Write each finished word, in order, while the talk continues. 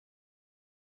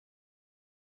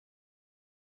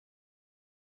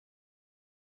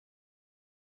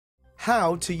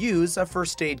How to use a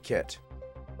first aid kit.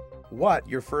 What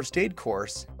your first aid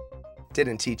course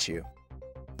didn't teach you.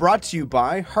 Brought to you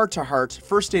by Heart to Heart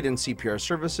First Aid and CPR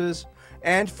Services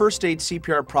and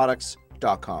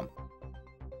firstaidcprproducts.com.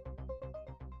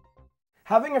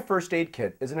 Having a first aid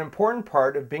kit is an important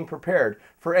part of being prepared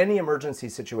for any emergency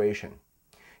situation.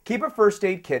 Keep a first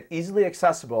aid kit easily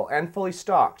accessible and fully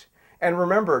stocked, and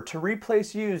remember to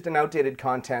replace used and outdated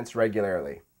contents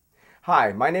regularly.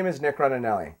 Hi, my name is Nick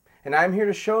Rananelli, and I'm here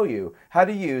to show you how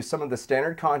to use some of the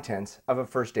standard contents of a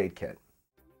first aid kit.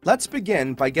 Let's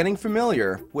begin by getting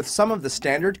familiar with some of the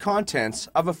standard contents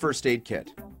of a first aid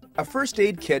kit. A first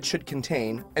aid kit should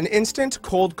contain an instant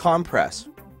cold compress,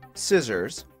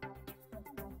 scissors,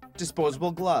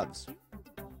 disposable gloves,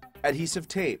 adhesive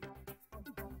tape,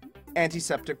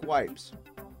 antiseptic wipes,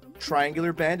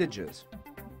 triangular bandages,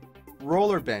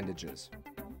 roller bandages,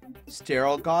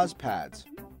 sterile gauze pads,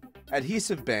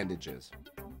 adhesive bandages,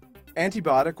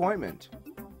 antibiotic ointment,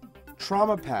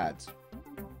 trauma pads,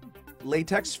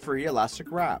 latex-free elastic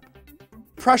wrap,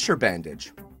 pressure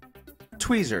bandage,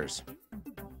 tweezers,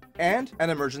 and an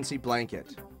emergency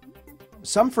blanket.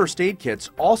 Some first aid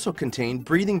kits also contain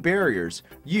breathing barriers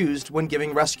used when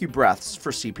giving rescue breaths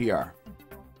for CPR.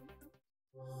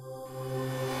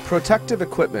 Protective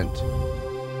equipment.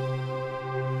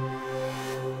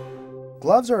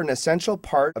 Gloves are an essential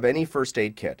part of any first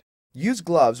aid kit. Use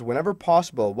gloves whenever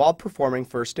possible while performing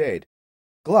first aid.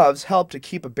 Gloves help to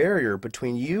keep a barrier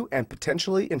between you and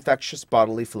potentially infectious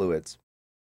bodily fluids.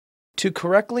 To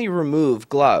correctly remove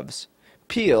gloves,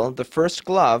 peel the first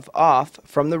glove off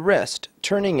from the wrist,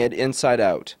 turning it inside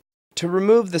out. To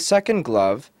remove the second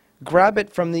glove, grab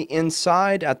it from the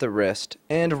inside at the wrist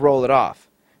and roll it off,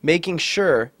 making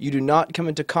sure you do not come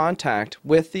into contact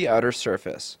with the outer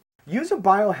surface. Use a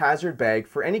biohazard bag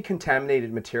for any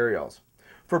contaminated materials.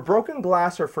 For broken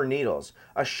glass or for needles,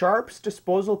 a sharps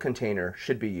disposal container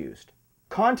should be used.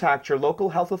 Contact your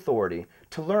local health authority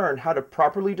to learn how to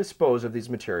properly dispose of these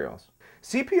materials.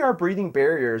 CPR breathing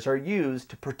barriers are used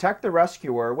to protect the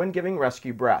rescuer when giving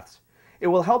rescue breaths. It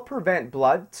will help prevent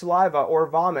blood, saliva, or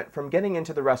vomit from getting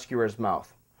into the rescuer's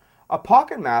mouth. A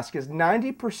pocket mask is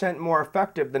 90% more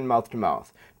effective than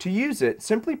mouth-to-mouth. To use it,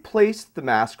 simply place the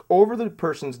mask over the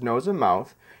person's nose and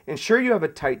mouth, ensure you have a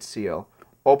tight seal,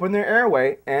 open their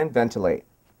airway, and ventilate.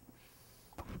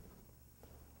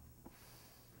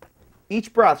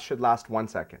 Each breath should last 1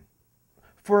 second.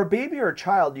 For a baby or a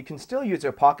child, you can still use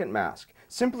a pocket mask.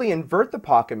 Simply invert the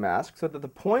pocket mask so that the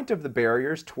point of the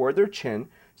barrier is toward their chin,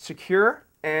 secure,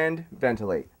 and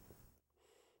ventilate.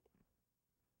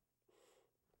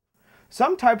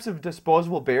 Some types of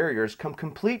disposable barriers come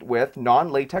complete with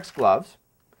non-latex gloves,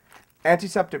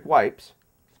 antiseptic wipes,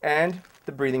 and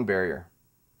the breathing barrier.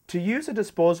 To use a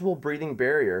disposable breathing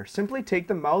barrier, simply take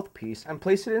the mouthpiece and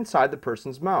place it inside the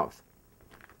person's mouth.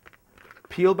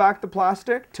 Peel back the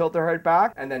plastic, tilt their head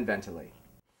back, and then ventilate.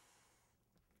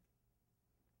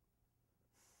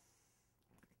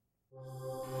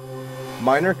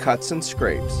 Minor cuts and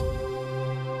scrapes.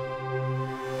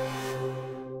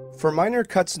 For minor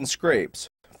cuts and scrapes,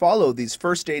 follow these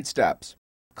first aid steps: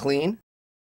 clean,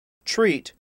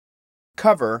 treat,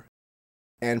 cover,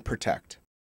 and protect.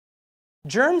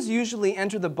 Germs usually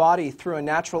enter the body through a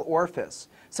natural orifice,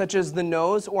 such as the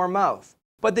nose or mouth,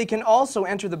 but they can also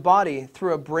enter the body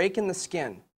through a break in the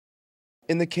skin.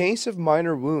 In the case of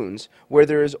minor wounds where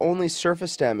there is only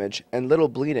surface damage and little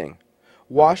bleeding,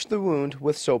 wash the wound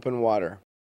with soap and water.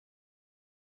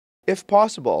 If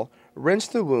possible, rinse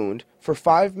the wound for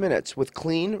 5 minutes with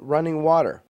clean, running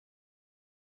water.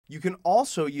 You can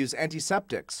also use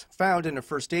antiseptics found in a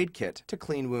first aid kit to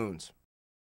clean wounds.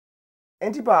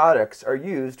 Antibiotics are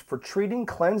used for treating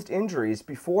cleansed injuries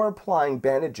before applying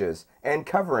bandages and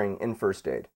covering in first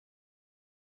aid.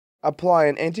 Apply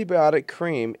an antibiotic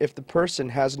cream if the person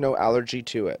has no allergy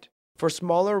to it. For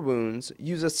smaller wounds,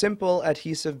 use a simple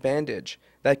adhesive bandage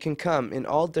that can come in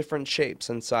all different shapes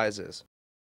and sizes.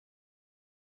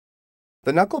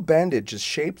 The knuckle bandage is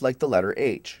shaped like the letter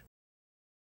H.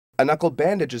 A knuckle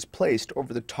bandage is placed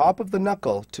over the top of the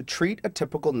knuckle to treat a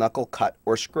typical knuckle cut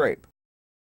or scrape.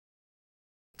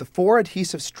 The 4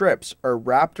 adhesive strips are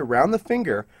wrapped around the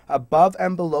finger above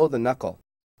and below the knuckle.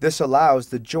 This allows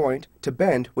the joint to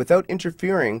bend without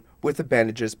interfering with the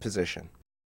bandage's position.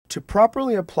 To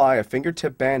properly apply a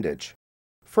fingertip bandage,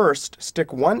 first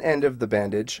stick one end of the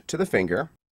bandage to the finger,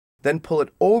 then pull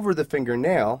it over the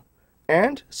fingernail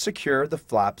and secure the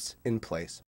flaps in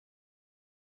place.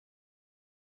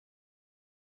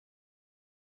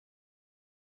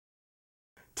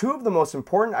 Two of the most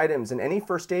important items in any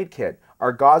first aid kit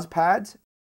are gauze pads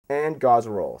and gauze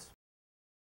rolls.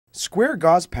 Square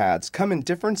gauze pads come in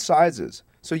different sizes,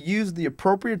 so use the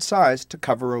appropriate size to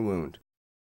cover a wound.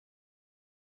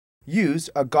 Use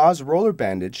a gauze roller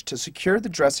bandage to secure the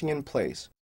dressing in place.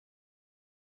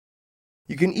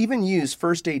 You can even use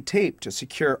first aid tape to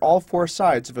secure all four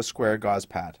sides of a square gauze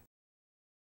pad.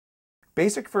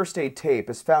 Basic first aid tape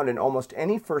is found in almost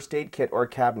any first aid kit or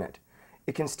cabinet.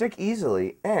 It can stick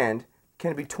easily and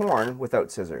can be torn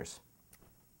without scissors.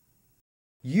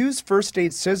 Use first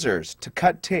aid scissors to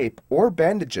cut tape or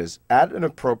bandages at an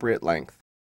appropriate length.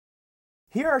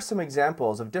 Here are some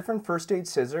examples of different first aid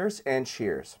scissors and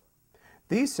shears.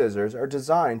 These scissors are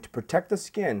designed to protect the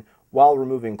skin while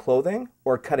removing clothing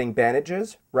or cutting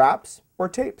bandages, wraps, or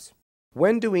tapes.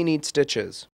 When do we need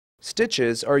stitches?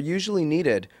 Stitches are usually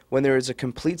needed when there is a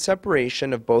complete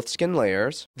separation of both skin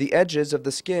layers, the edges of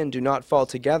the skin do not fall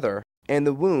together, and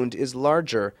the wound is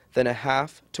larger than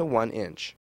 1/2 to 1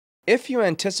 inch. If you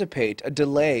anticipate a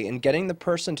delay in getting the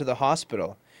person to the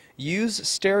hospital, use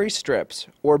steri strips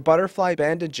or butterfly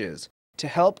bandages to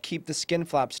help keep the skin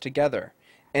flaps together,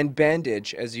 and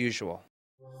bandage as usual.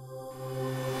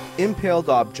 Impaled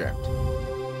object.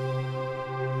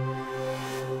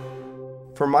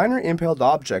 For minor impaled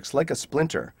objects like a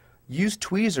splinter, use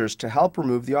tweezers to help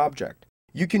remove the object.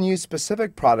 You can use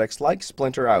specific products like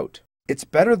Splinter Out. It's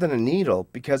better than a needle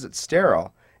because it's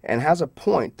sterile and has a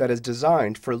point that is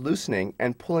designed for loosening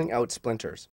and pulling out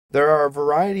splinters. There are a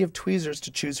variety of tweezers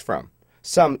to choose from.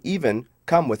 Some even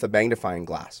come with a magnifying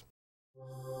glass.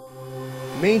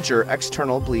 Major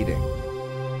external bleeding.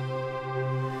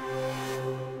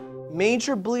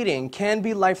 Major bleeding can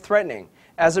be life-threatening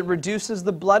as it reduces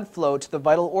the blood flow to the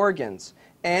vital organs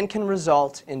and can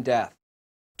result in death.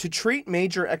 To treat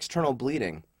major external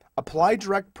bleeding, apply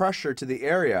direct pressure to the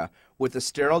area with a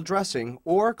sterile dressing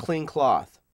or clean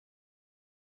cloth.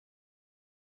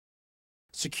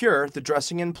 Secure the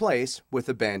dressing in place with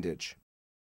a bandage.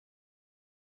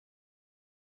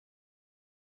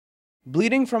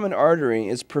 Bleeding from an artery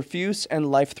is profuse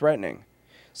and life-threatening.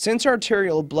 Since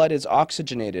arterial blood is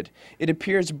oxygenated, it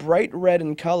appears bright red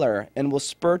in color and will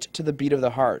spurt to the beat of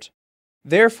the heart.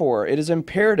 Therefore, it is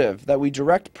imperative that we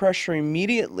direct pressure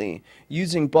immediately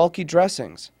using bulky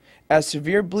dressings, as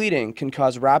severe bleeding can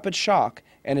cause rapid shock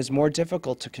and is more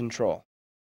difficult to control.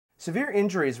 Severe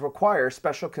injuries require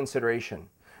special consideration.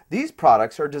 These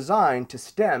products are designed to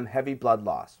stem heavy blood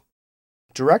loss.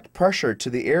 Direct pressure to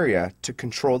the area to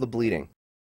control the bleeding.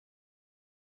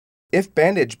 If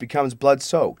bandage becomes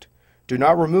blood-soaked, do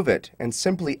not remove it and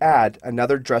simply add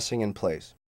another dressing in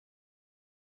place.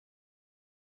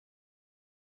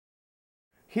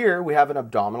 Here we have an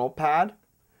abdominal pad,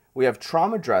 we have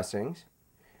trauma dressings,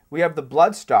 we have the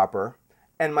blood stopper,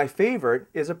 and my favorite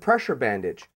is a pressure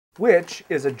bandage, which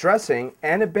is a dressing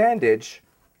and a bandage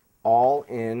all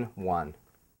in one.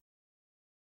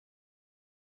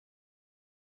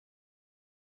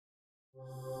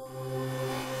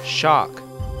 Shock.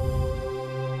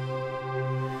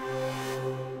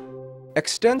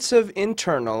 Extensive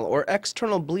internal or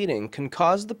external bleeding can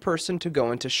cause the person to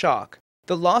go into shock.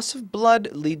 The loss of blood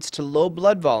leads to low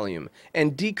blood volume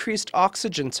and decreased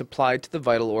oxygen supply to the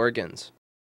vital organs.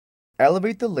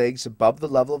 Elevate the legs above the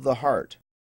level of the heart.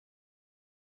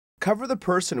 Cover the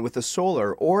person with a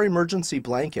solar or emergency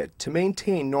blanket to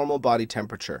maintain normal body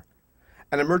temperature.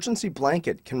 An emergency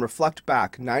blanket can reflect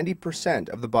back 90%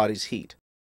 of the body's heat.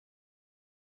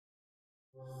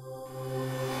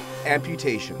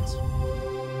 Amputations.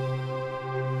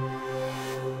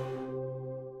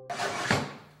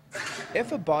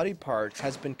 If a body part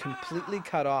has been completely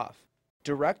cut off,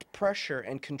 direct pressure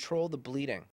and control the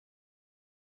bleeding.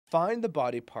 Find the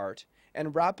body part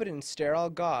and wrap it in sterile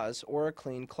gauze or a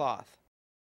clean cloth.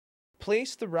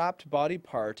 Place the wrapped body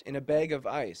part in a bag of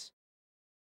ice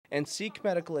and seek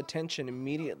medical attention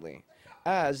immediately,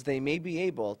 as they may be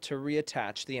able to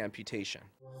reattach the amputation.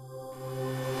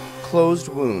 Closed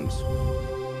wounds.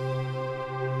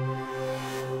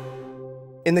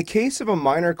 In the case of a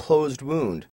minor closed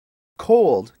wound,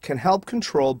 cold can help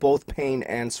control both pain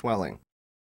and swelling.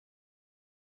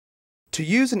 To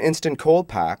use an instant cold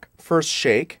pack, first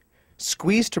shake,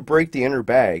 squeeze to break the inner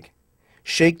bag,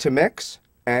 shake to mix,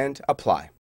 and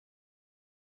apply.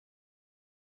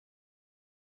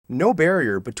 No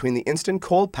barrier between the instant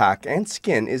cold pack and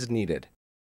skin is needed.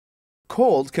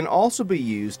 Cold can also be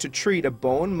used to treat a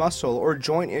bone, muscle, or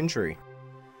joint injury.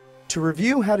 To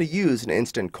review how to use an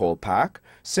instant cold pack,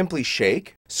 simply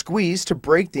shake, squeeze to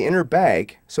break the inner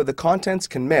bag so the contents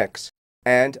can mix,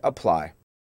 and apply.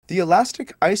 The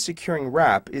elastic ice securing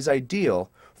wrap is ideal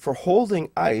for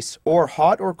holding ice or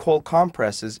hot or cold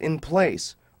compresses in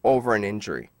place over an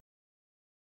injury.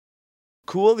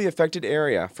 Cool the affected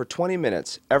area for 20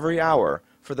 minutes every hour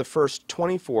for the first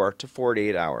 24 to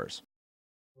 48 hours.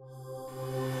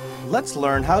 Let's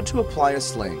learn how to apply a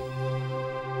sling.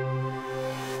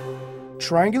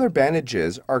 Triangular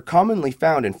bandages are commonly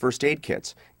found in first aid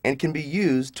kits and can be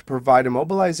used to provide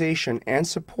immobilization and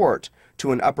support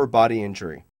to an upper body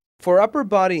injury. For upper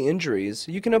body injuries,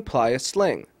 you can apply a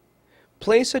sling.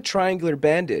 Place a triangular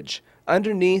bandage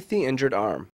underneath the injured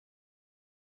arm.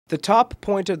 The top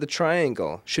point of the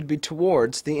triangle should be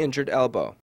towards the injured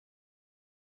elbow.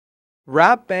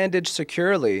 Wrap bandage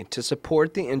securely to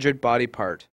support the injured body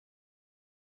part.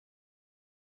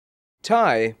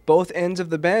 Tie both ends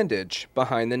of the bandage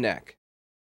behind the neck.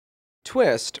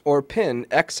 Twist or pin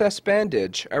excess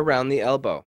bandage around the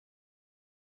elbow.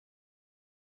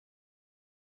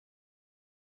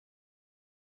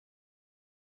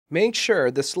 Make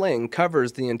sure the sling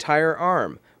covers the entire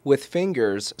arm with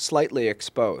fingers slightly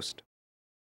exposed.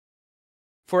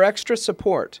 For extra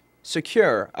support,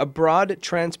 secure a broad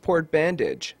transport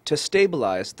bandage to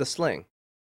stabilize the sling.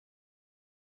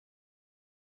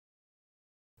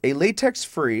 A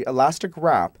latex-free elastic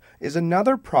wrap is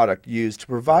another product used to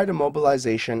provide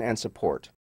immobilization and support.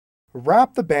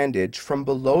 Wrap the bandage from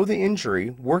below the injury,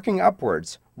 working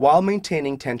upwards while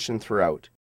maintaining tension throughout.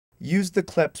 Use the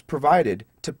clips provided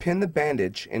to pin the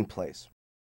bandage in place.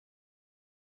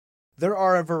 There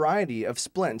are a variety of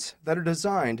splints that are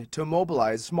designed to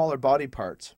immobilize smaller body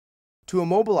parts. To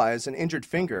immobilize an injured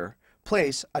finger,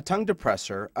 place a tongue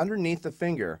depressor underneath the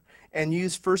finger and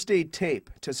use first aid tape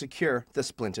to secure the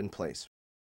splint in place.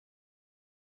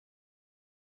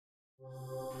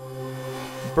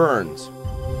 Burns.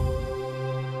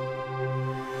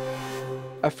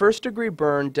 A first-degree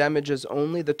burn damages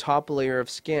only the top layer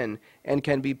of skin and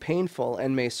can be painful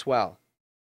and may swell.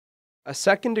 A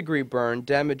second-degree burn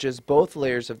damages both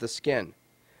layers of the skin.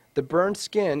 The burned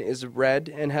skin is red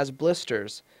and has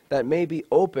blisters that may be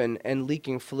open and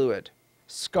leaking fluid.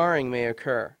 Scarring may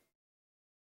occur.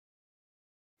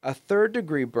 A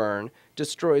third-degree burn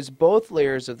destroys both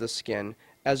layers of the skin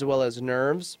as well as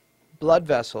nerves, blood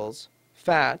vessels,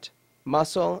 fat,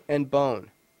 muscle, and bone.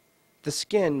 The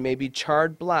skin may be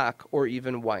charred black or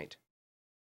even white.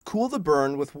 Cool the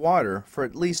burn with water for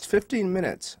at least 15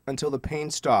 minutes until the pain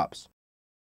stops.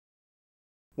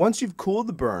 Once you've cooled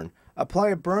the burn, apply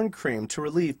a burn cream to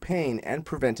relieve pain and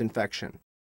prevent infection.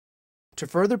 To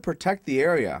further protect the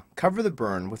area, cover the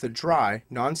burn with a dry,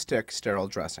 non-stick sterile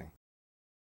dressing.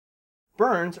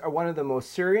 Burns are one of the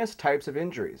most serious types of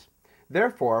injuries.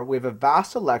 Therefore, we have a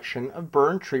vast selection of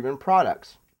burn treatment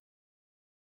products.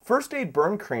 First aid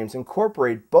burn creams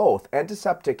incorporate both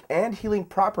antiseptic and healing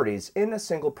properties in a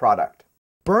single product.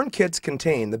 Burn kits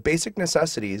contain the basic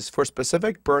necessities for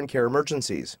specific burn care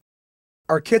emergencies.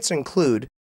 Our kits include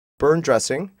burn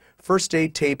dressing, first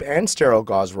aid tape and sterile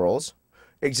gauze rolls,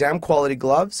 exam quality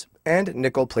gloves, and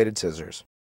nickel-plated scissors.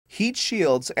 Heat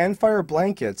shields and fire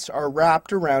blankets are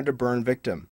wrapped around a burn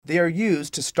victim. They are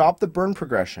used to stop the burn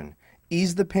progression,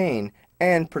 ease the pain,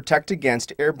 and protect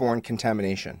against airborne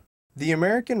contamination. The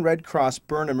American Red Cross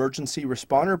Burn Emergency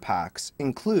Responder Packs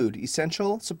include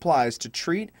essential supplies to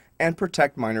treat and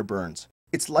protect minor burns.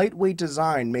 Its lightweight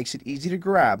design makes it easy to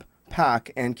grab,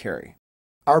 pack, and carry.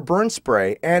 Our burn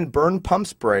spray and burn pump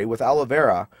spray with aloe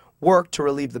vera work to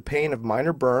relieve the pain of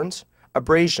minor burns,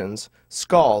 abrasions,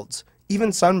 scalds,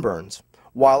 even sunburns,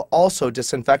 while also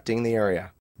disinfecting the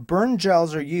area. Burn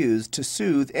gels are used to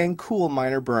soothe and cool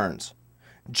minor burns.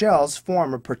 Gels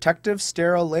form a protective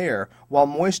sterile layer while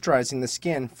moisturizing the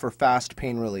skin for fast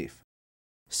pain relief.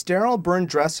 Sterile burn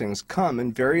dressings come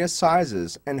in various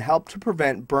sizes and help to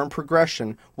prevent burn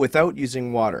progression without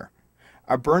using water.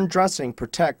 A burn dressing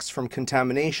protects from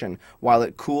contamination while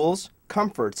it cools,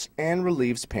 comforts, and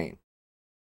relieves pain.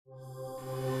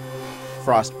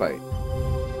 Frostbite.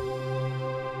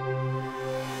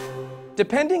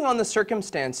 Depending on the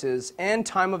circumstances and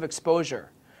time of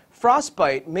exposure,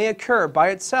 frostbite may occur by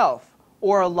itself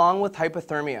or along with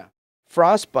hypothermia.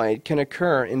 Frostbite can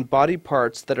occur in body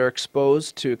parts that are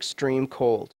exposed to extreme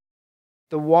cold.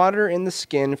 The water in the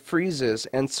skin freezes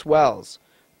and swells,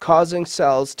 causing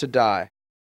cells to die.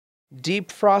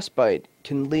 Deep frostbite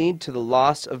can lead to the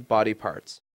loss of body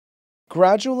parts.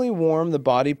 Gradually warm the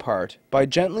body part by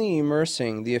gently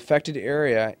immersing the affected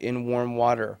area in warm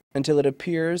water until it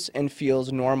appears and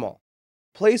feels normal.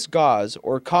 Place gauze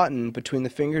or cotton between the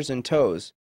fingers and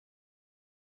toes.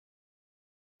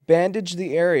 Bandage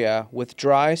the area with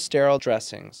dry, sterile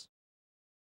dressings.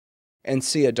 And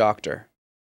see a doctor.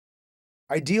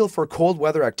 Ideal for cold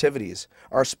weather activities,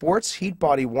 our sports heat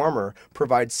body warmer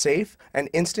provides safe and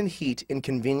instant heat in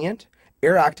convenient,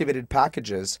 air-activated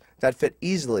packages that fit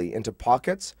easily into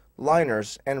pockets,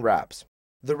 liners, and wraps.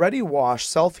 The Ready Wash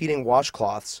self-heating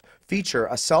washcloths feature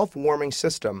a self-warming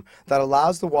system that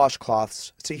allows the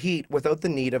washcloths to heat without the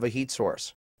need of a heat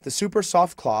source. The super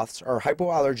soft cloths are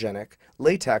hypoallergenic,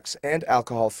 latex, and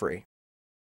alcohol-free.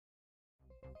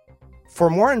 For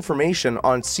more information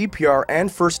on CPR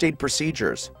and first aid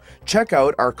procedures, check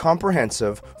out our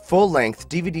comprehensive, full-length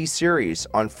DVD series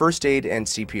on first aid and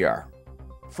CPR.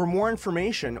 For more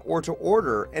information or to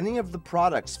order any of the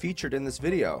products featured in this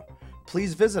video,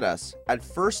 please visit us at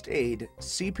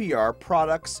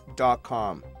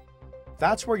firstaidcprproducts.com.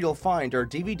 That's where you'll find our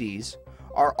DVDs,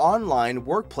 our online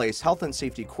workplace health and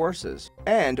safety courses,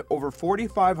 and over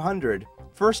 4,500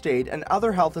 first aid and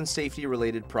other health and safety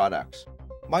related products.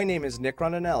 My name is Nick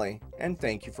Rondinelli, and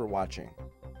thank you for watching.